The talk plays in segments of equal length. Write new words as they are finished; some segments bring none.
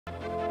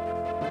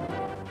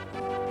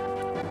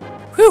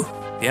Whew!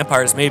 The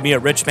Empire has made me a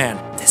rich man.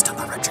 This time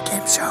on Retro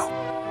Game Show.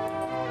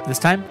 This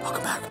time?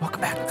 Welcome back. Welcome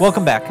back.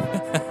 Welcome back.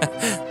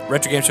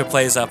 Retro Game Show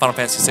plays Final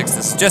Fantasy VI.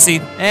 This is Jesse.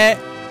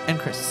 And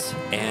Chris.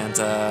 And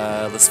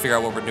let's figure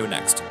out what we're doing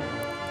next.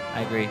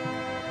 I agree.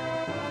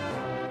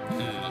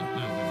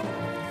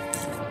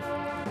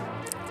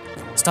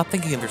 Stop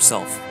thinking of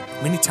yourself.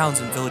 Many towns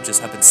and villages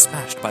have been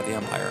smashed by the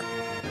Empire.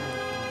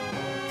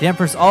 The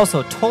Emperor's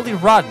also totally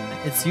rotten.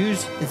 It's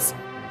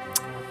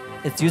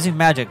using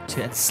magic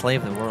to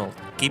enslave the world.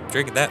 Keep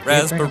drinking that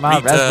Raspberry.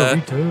 Brought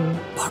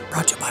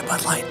to you by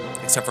Bud Light.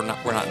 Except for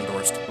we're not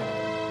endorsed.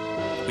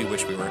 We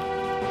wish we were.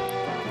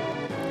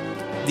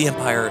 The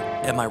Empire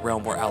and my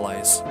realm were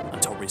allies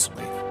until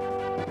recently.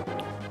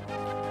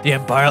 The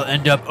Empire will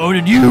end up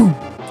owning you. You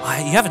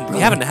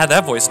haven't had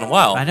that voice in a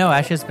while. I know.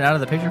 Ashley has been out of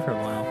the picture for a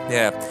while.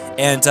 Yeah,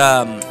 and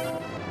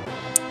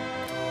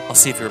I'll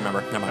see if you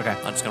remember. Never mind. Okay.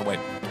 I'm just gonna wait.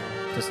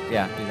 Just do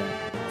that.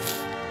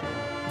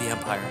 The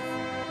Empire,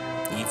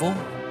 evil?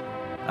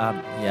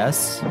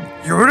 Yes.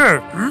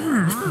 Yoda.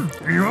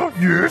 Evil?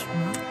 Yes.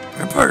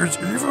 Empire's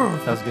evil.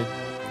 That was good.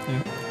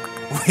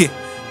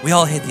 We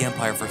all hate the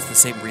Empire for the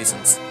same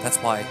reasons. That's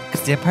why.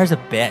 Because the Empire's a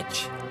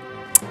bitch.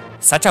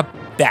 Such a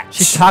bitch.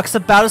 She talks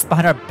about us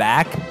behind our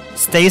back.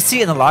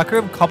 Stacy in the locker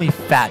room called me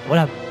fat. What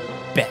a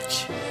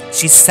bitch.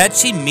 She said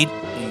she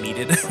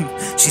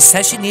she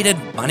said she needed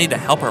money to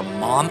help her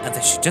mom, and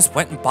then she just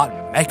went and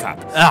bought makeup.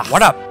 Ugh.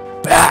 What a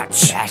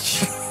bitch.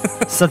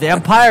 So the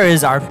Empire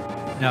is our...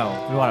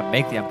 No, we want to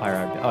make the Empire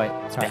our... Oh, wait.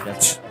 Sorry.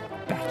 Bitch.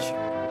 Bitch.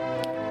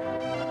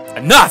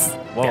 Enough!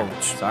 Whoa.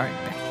 Bitch. Sorry.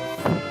 Bitch.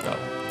 No.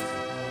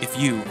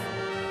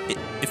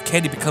 If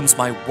Candy becomes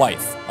my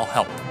wife, I'll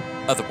help.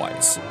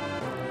 Otherwise.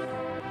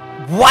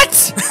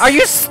 What? Are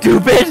you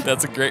stupid?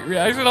 That's a great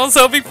reaction. I was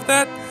hoping for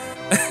that.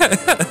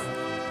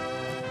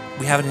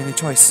 We haven't any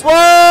choice.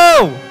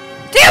 Whoa!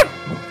 Dude!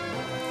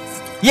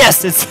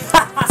 Yes, it's...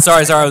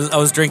 sorry, I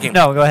was drinking.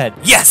 No, go ahead.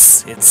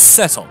 Yes, it's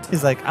settled.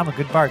 He's like, I'm a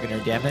good bargainer,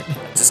 damn it.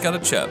 Just got a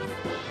chub.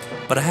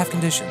 But I have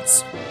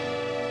conditions.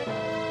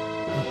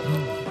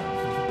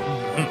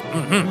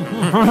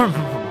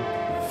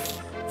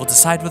 We'll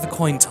decide with a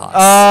coin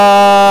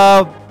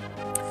toss.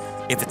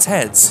 If it's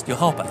heads, you'll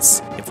help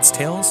us. If it's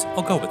tails,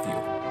 I'll go with you.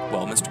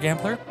 Well, Mr.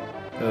 Gambler?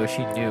 Oh,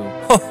 she knew.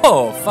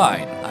 Oh,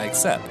 fine. I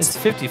accept. It's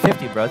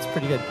 50-50, bro. It's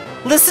pretty good.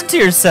 Listen to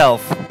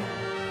yourself.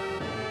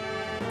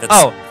 That's...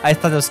 Oh, I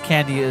thought this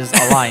Candy is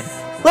a line.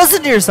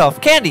 Listen to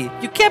yourself. Candy,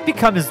 you can't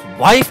become his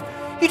wife.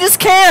 You just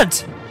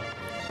can't.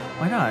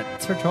 Why not?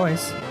 It's her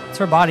choice. It's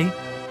her body.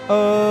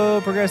 Oh,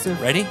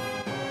 progressive. Ready?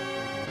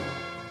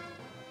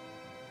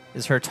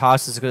 Is her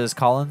toss as good as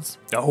Colin's?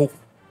 No.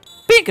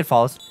 Bink, it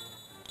falls.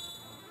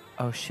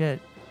 Oh,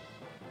 shit.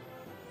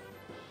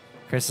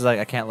 Chris is like,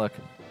 I can't look.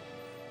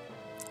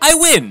 I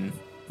win!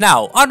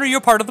 Now, honor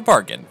your part of the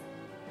bargain.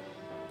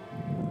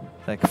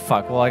 Like,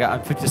 fuck. Well,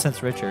 I'm 50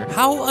 cents richer.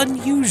 How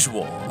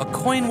unusual. A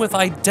coin with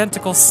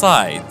identical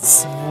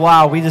sides.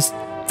 Wow, we just...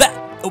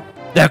 Oh.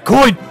 That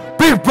coin!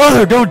 Big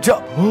brother, don't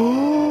tell...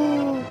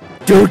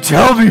 Don't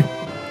tell me!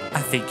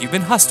 I think you've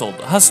been hustled.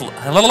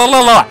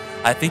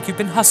 I think you've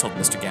been hustled,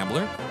 Mr.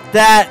 Gambler.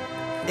 That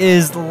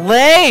is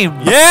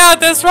lame! Yeah,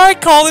 that's right.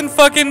 Colin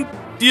fucking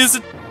used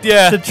it.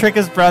 Yeah. To trick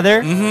his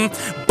brother?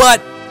 Mm-hmm.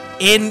 But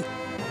in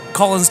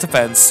Colin's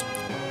defense,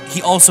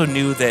 he also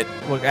knew that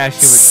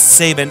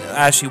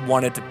Ashley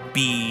wanted to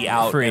be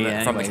out free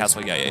from the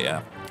castle.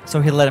 Yeah.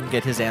 So he let him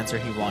get his answer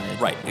he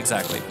wanted. Right,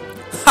 exactly.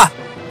 Ha!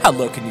 How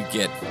low can you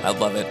get? I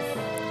love it.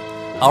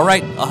 All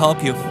right, I'll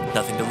help you.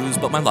 Nothing to lose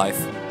but my life.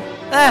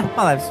 My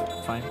life's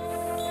fine.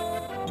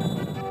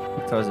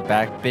 Throws it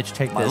back. Bitch,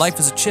 take this. My life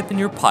is a chip in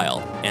your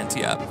pile,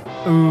 Anti-Up.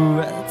 Ooh,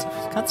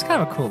 that's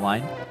kind of a cool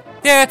line.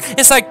 Yeah,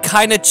 it's like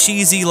kind of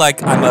cheesy,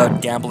 like I'm a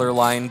gambler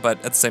line, but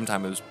at the same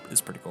time, it's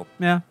pretty cool.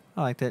 Yeah,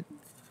 I liked it.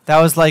 That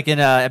was like in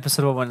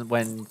episode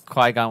when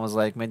Qui-Gon was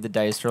like made the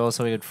dice roll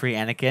so he would free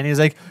Anakin. He was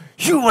like,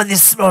 "You won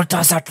this small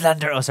toss,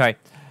 Outlander." Oh, sorry.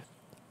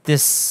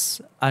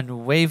 This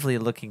unwavery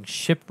looking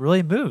ship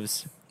really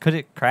moves. Could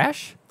it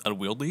crash?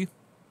 Unwieldy?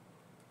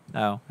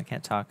 Oh, I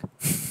can't talk.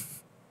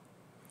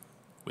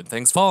 When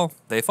things fall,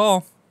 they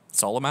fall.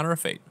 It's all a matter of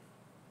fate.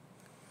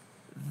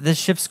 This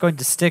ship's going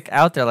to stick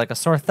out there like a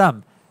sore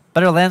thumb.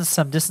 Better land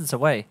some distance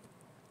away.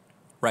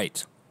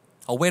 Right.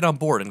 I'll wait on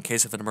board in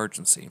case of an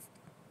emergency.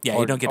 Yeah,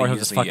 you don't get to he'll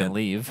use just it fucking yet.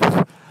 leave.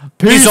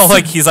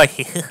 He's like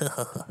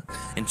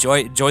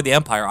enjoy the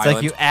Empire It's Island.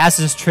 like you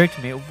asses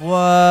tricked me.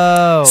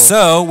 Whoa.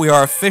 So we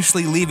are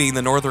officially leaving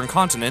the northern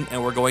continent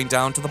and we're going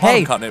down to the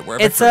bottom continent where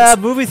it's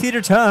movie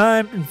theater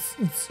time.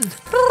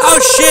 Oh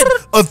shit!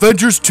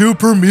 Avengers 2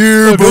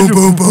 premiere. Boom,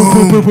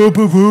 boom,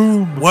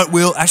 boom. What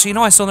will actually? You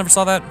know, I still never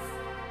saw that.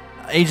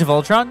 Age of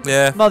Ultron?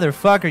 Yeah.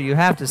 Motherfucker, you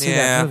have to see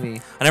that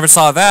movie. I never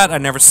saw that. I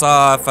never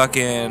saw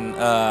fucking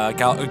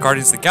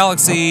Guardians of the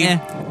Galaxy.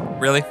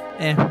 Really?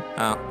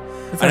 Oh.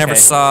 I never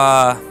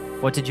saw...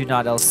 What did you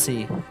not else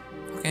see?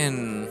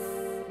 Fucking...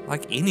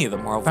 Like any of the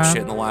Marvel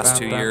shit in the last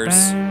 2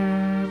 years.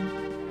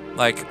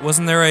 Like,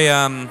 wasn't there a...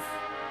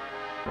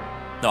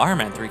 No, Iron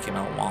Man 3 came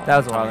out a while That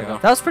was a while ago.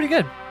 That was pretty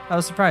good. I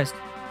was surprised.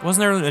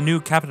 Wasn't there a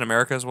new Captain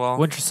America as well?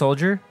 Winter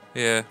Soldier.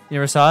 Yeah. You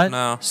ever saw it?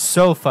 No.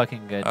 So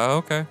fucking good. Oh,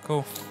 okay,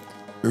 cool.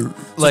 So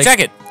Like, check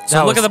it.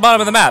 So look at the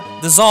bottom of the map.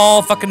 This is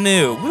all fucking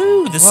new.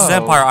 Woo! This is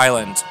Empire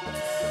Island.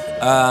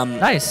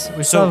 Nice.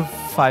 We still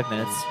have 5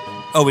 minutes.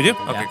 Oh, we do?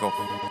 Okay, Yeah. cool.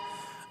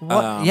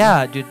 What?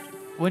 Yeah, dude.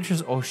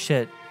 Winter's. Oh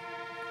shit.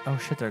 Oh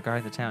shit. They're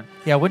guarding the town.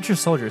 Yeah, Winter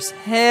Soldier's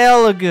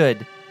hella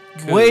good.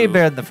 Cool. Way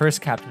better than the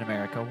first Captain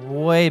America.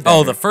 Way better.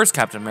 Oh, the first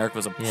Captain America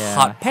was a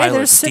hot Hey, pile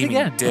there's of Sid steaming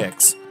again.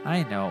 dicks.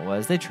 I know it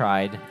was. They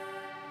tried.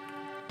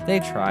 They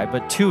tried,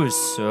 but 2 is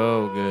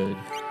so good.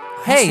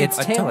 Hey,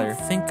 it's Taylor. I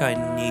don't think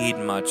I need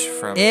much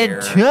from And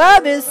here.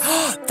 Thomas.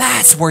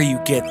 That's where you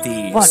get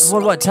these.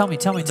 What? Tell me.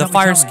 The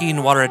fire ski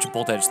and water edge,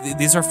 bolt edge.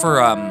 These are for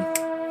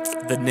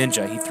the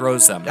ninja. He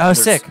throws them. Oh,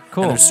 sick.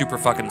 Cool. And they're super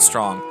fucking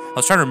strong. I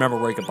was trying to remember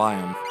where you could buy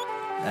them.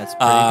 That's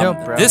pretty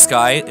dope, bro. This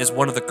guy is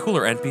one of the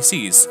cooler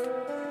NPCs.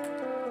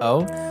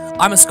 Oh?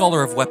 I'm a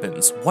scholar of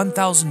weapons.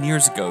 1,000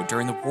 years ago,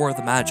 during the War of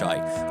the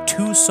Magi,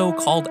 2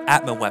 so-called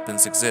Atma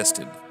weapons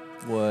existed.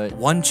 What?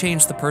 One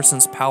changed the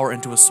person's power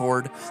into a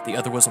sword, the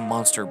other was a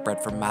monster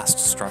bred for mass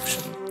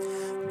destruction.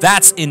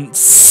 That's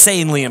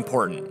insanely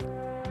important.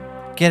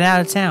 Get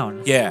out of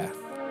town. Yeah.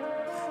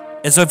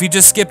 And so if you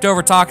just skipped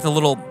over talking to the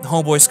little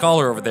homeboy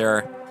scholar over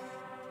there,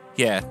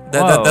 yeah,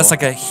 that's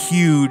like a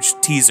huge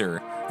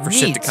teaser for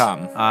shit to Neat.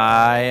 come.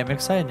 I am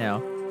excited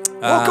now.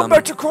 Welcome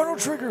back to Chrono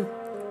Trigger.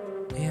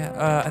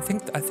 Yeah, I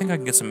think I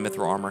can get some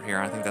mithril armor here.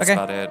 I think that's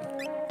Okay. about it.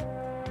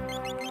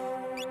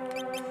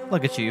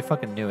 Look at you. You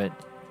fucking knew it.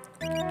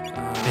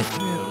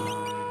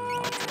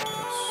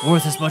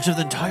 Worth as much of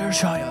the entire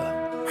Shire.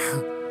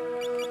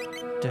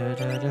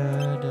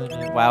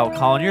 Wow,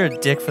 Colin, you're a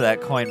dick for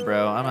that coin,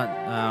 bro. I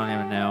don't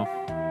even know.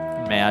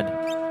 I'm mad.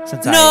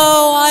 Since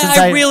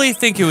I really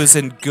think it was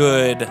in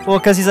good. Well,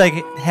 because he's like,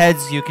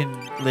 heads, you can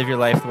live your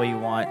life the way you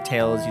want.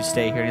 Tails, you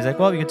stay here. And he's like,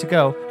 well, you get to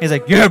go. He's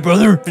like, yeah,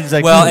 brother. And he's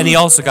like, Well, and he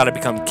also got to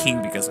become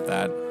king because of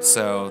that.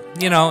 So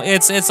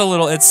it's a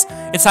little it's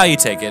how you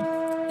take it.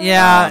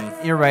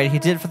 yeah, you're right. He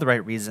did it for the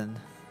right reason.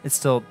 It's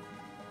still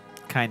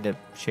kind of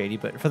shady,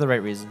 but for the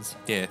right reasons.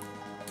 Yeah.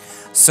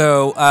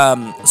 So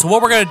so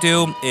what we're gonna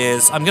do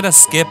is I'm gonna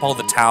skip all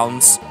the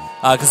towns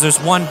because there's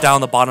one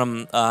down the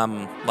bottom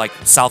like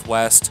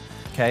southwest.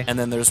 Okay. And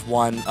then there's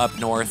one up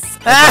north.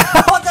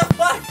 What the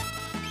fuck?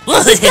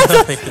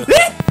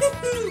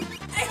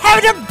 I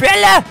have an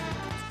umbrella!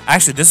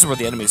 Actually, this is where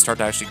the enemies start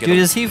to actually get. Dude,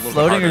 is he a little bit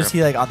floating or harder. is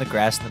he like on the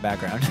grass in the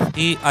background? Oh I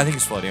think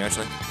he's floating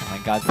actually. my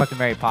god, fucking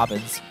Mary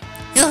Poppins.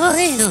 I'm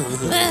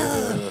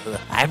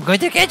going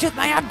to get you with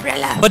my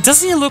umbrella. But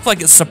doesn't he look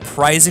like it's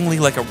surprisingly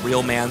like a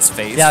real man's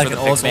face? Yeah, like for an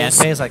the old man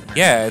pixels? face. Like,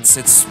 Yeah,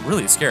 it's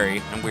really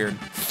scary and weird.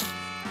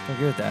 I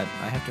agree with that.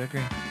 I have to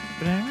agree.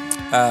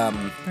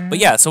 But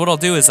yeah, so what I'll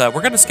do is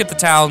we're gonna skip the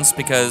towns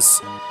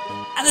because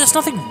there's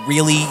nothing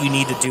really you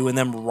need to do in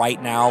them right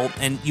now,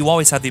 and you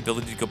always have the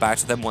ability to go back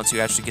to them once you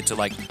actually get to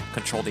like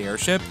control the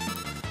airship.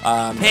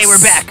 Hey, we're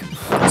back.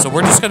 So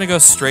we're just gonna go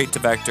straight to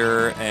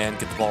Vector and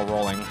get the ball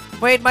rolling.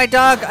 Wait, my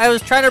dog. I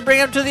was trying to bring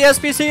him to the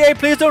SPCA.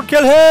 Please don't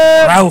kill him.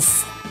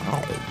 Ralph!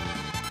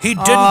 He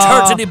didn't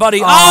hurt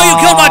anybody. Oh, you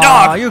killed my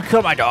dog! You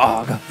killed my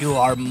dog. You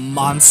are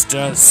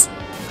monsters.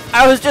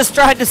 I was just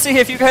trying to see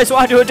if you guys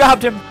wanted to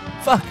adopt him.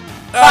 Fuck.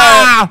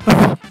 Ah!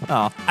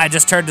 Oh. I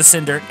just turned to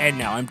cinder and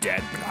now I'm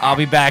dead. I'll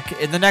be back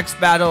in the next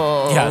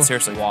battle. Yeah,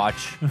 seriously.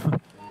 Watch. That'll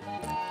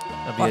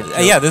be a joke.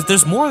 Yeah,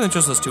 there's more than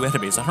just those 2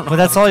 enemies. I don't know. But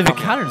that's all we've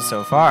encountered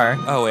so far.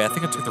 Oh wait, I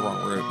think I took the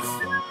wrong route.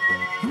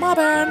 My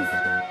bad.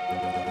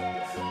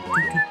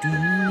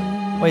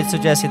 Wait, so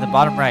Jesse, in the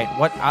bottom right,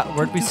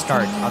 where'd we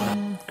start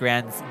on the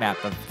grand map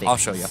of things? I'll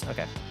show you.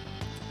 Okay.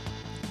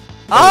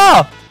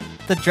 Oh!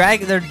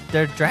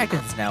 They're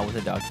dragons now with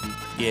a dog.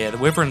 Yeah, the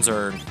wyverns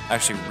are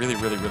actually really,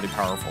 really, really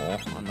powerful,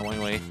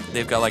 annoyingly.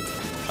 They've got like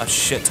a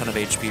shit ton of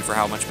HP for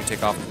how much we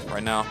take off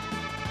right now.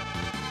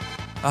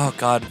 Oh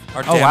god,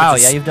 our damage wow,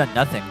 is, yeah, you've done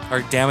nothing.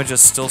 our damage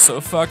is still so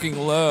fucking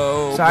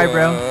low. Sorry,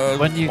 bro. but-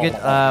 When do you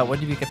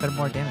get better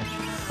more damage?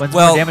 When's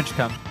Well- more damage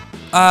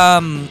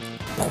come?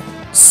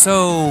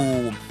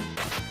 So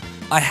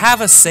I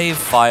have a save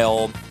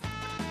file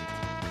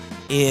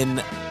in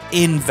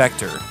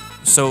Vector.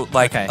 So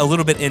like Okay. a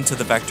little bit into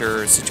the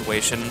Vector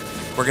situation,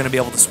 we're gonna be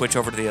able to switch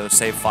over to the other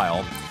save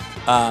file.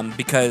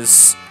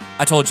 Because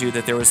I told you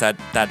that there was that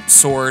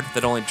sword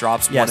that only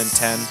drops 1 in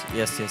 10.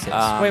 Yes.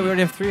 Um, Wait, we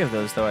already have 3 of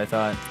those, though, I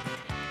thought.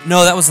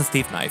 No, that was the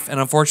thief knife. And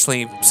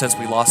unfortunately, since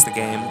we lost the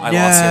game, I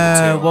lost the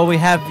other 2. Well, we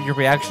have your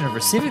reaction of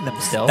receiving them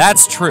still.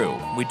 That's true.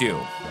 We do.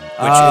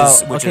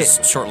 Which okay. is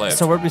short-lived.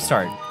 So where'd we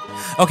start?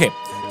 Okay.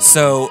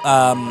 So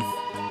I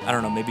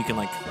don't know, maybe you can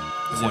like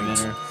Zoom point.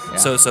 in or- yeah.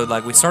 So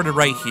like we started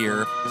right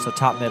here. So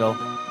top, middle.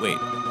 Wait.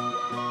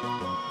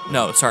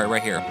 No, sorry,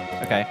 right here.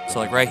 Okay. So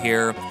like right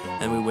here,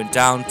 and we went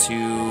down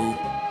to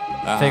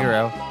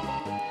Figaro.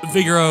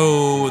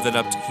 Figaro, then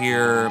up to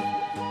here.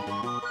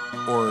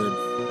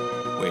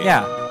 Or wait.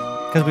 Yeah.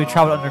 Because we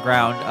traveled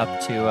underground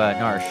up to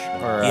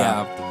Narsh. Or,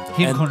 Yeah.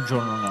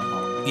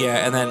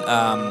 Yeah, and then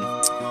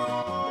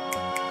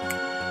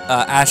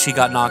Ashy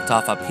got knocked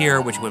off up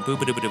here, which went boop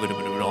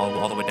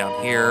all the way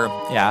down here.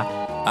 Yeah.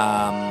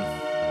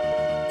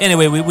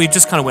 Anyway, we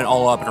just kind of went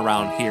all up and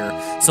around here.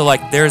 So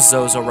like, there's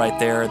Zozo right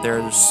there.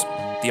 There's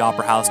the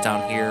Opera House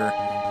down here.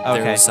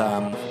 Okay. There's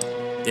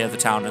the other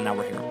town, and now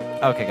we're here.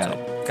 Okay, got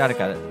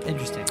it.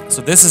 Interesting.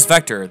 So this is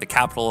Vector, the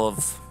capital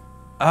of.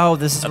 Oh,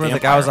 this is Of where the the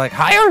guy was Empire.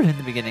 like higher in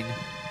the beginning,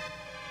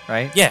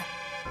 right? Yeah.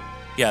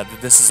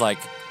 This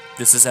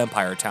is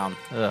Empire Town.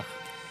 Ugh.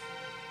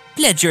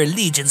 Pledge your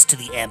allegiance to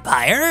the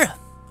Empire.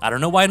 I don't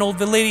know why an old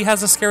lady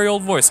has a scary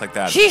old voice like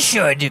that. She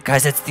should,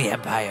 because it's the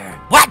Empire.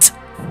 What?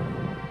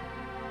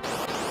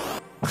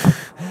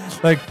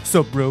 Like,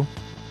 sup, bro?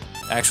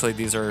 Actually,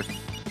 these are a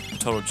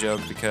total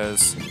joke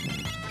because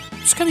I'm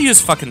just gonna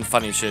use fucking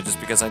funny shit just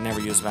because I never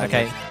use magic.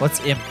 Okay, what's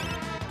imp?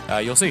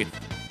 You'll see.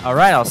 All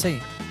right, I'll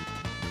see.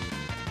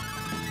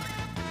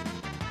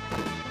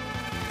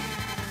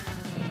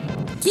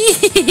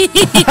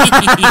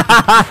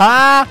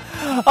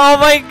 Oh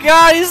my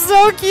god, he's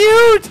so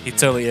cute! He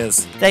totally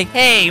is. Like,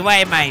 hey, why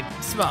am I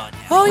small?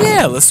 Oh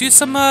yeah, let's use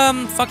some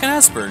fucking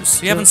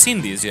espers. You haven't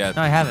seen these yet.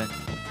 No, I haven't.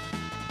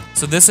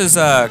 So this is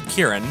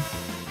Kieran.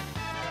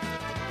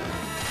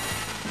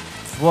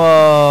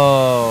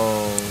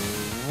 Whoa.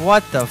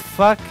 What the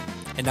fuck?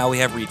 And now we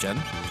have regen.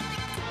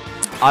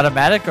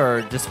 Automatic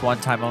or just one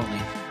time only?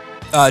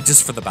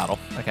 Just for the battle.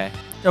 Okay.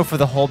 No, for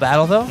the whole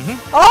battle though? Mhm.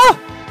 Oh!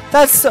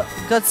 That's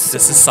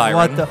This is Siren.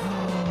 What the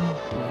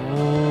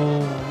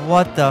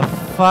What the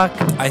fuck?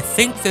 I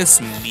think this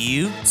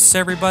mutes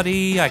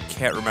everybody. I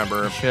can't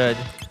remember. Should.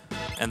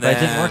 And But then it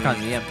didn't work on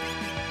the imp.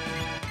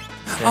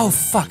 Oh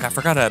fuck! I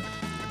forgot to.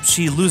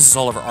 She loses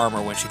all of her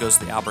armor when she goes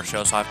to the opera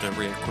show, so I have to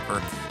re-equip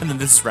her. And then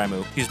this is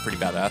Ramu. He's pretty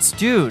badass.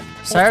 Dude,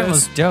 Siren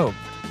this. was dope.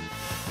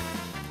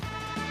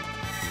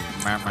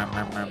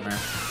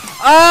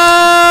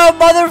 Oh,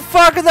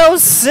 motherfucker, that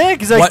was sick.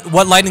 He's like,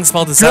 What lightning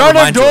spell does that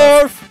remind you of?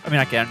 Ganondorf. I mean,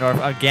 not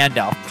Ganondorf.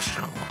 Gandalf.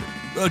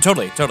 Oh,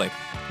 totally.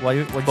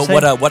 What'd you But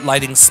say? what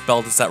lightning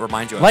spell does that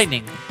remind you of?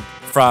 Lightning.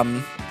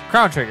 From.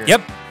 Crown Trigger.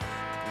 Yep.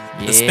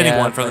 The spinning Yeah,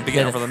 one from the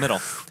beginning, but- from the middle.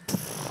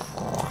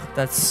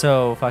 That's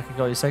so fucking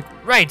cool. He's like,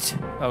 right.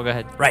 Oh, go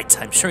ahead. Right.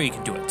 I'm sure you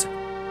can do it.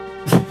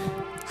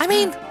 I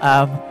mean,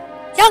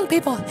 young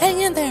people,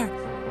 hang in there.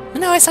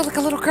 Now I sound like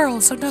a little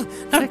girl, so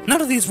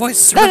none of these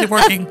voices are really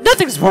working.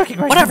 Nothing's working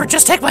right Whatever,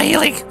 just take my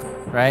healing. now.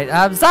 Right?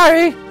 I'm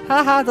sorry.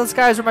 Haha, those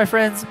guys were my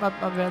friends. My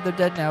bad. They're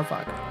dead now.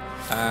 Fuck.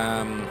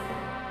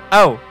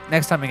 Oh,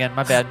 next time again.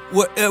 My bad.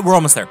 We're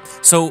almost there.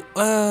 So,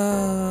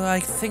 I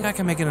think I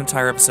can make an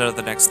entire episode of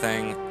the next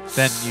thing.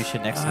 Then you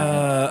should next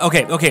time.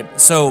 Okay.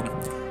 So,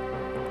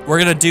 we're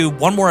gonna do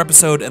one more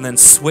episode and then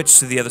switch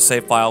to the other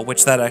save file,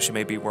 which that actually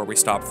may be where we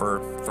stop for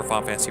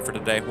Final Fantasy for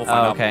today. We'll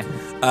find out. Okay.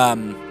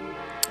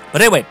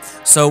 But anyway,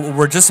 so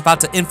we're just about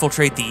to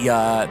infiltrate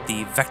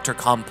the Vector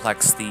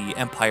Complex, the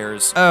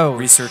Empire's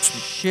research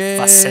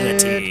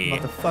facility.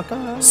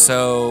 Motherfucker.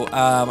 So,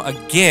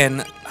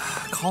 again,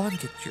 Colin,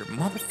 get your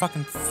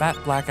motherfucking fat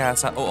black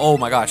ass out. Oh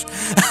my gosh.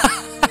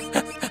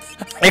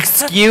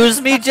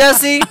 Excuse me,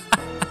 Jesse?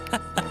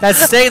 That's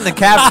staying the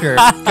capture.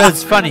 Because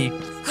it's funny.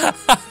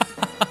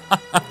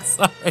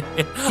 Sorry.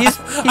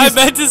 I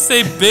meant to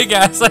say big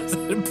ass. I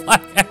said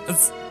black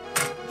ass.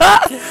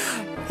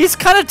 He's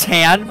kind of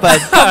tan, but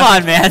come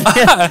on, man.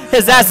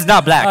 His ass is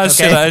not black.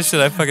 Okay? Should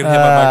I fucking hit my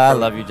I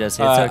microphone? love you,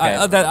 Jesse. It's okay.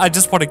 I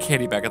just wanted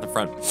candy back at the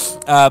front.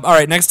 All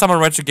right, next time on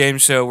Retro Game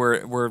Show,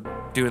 we're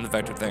doing the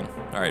Vector thing.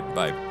 All right,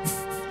 bye.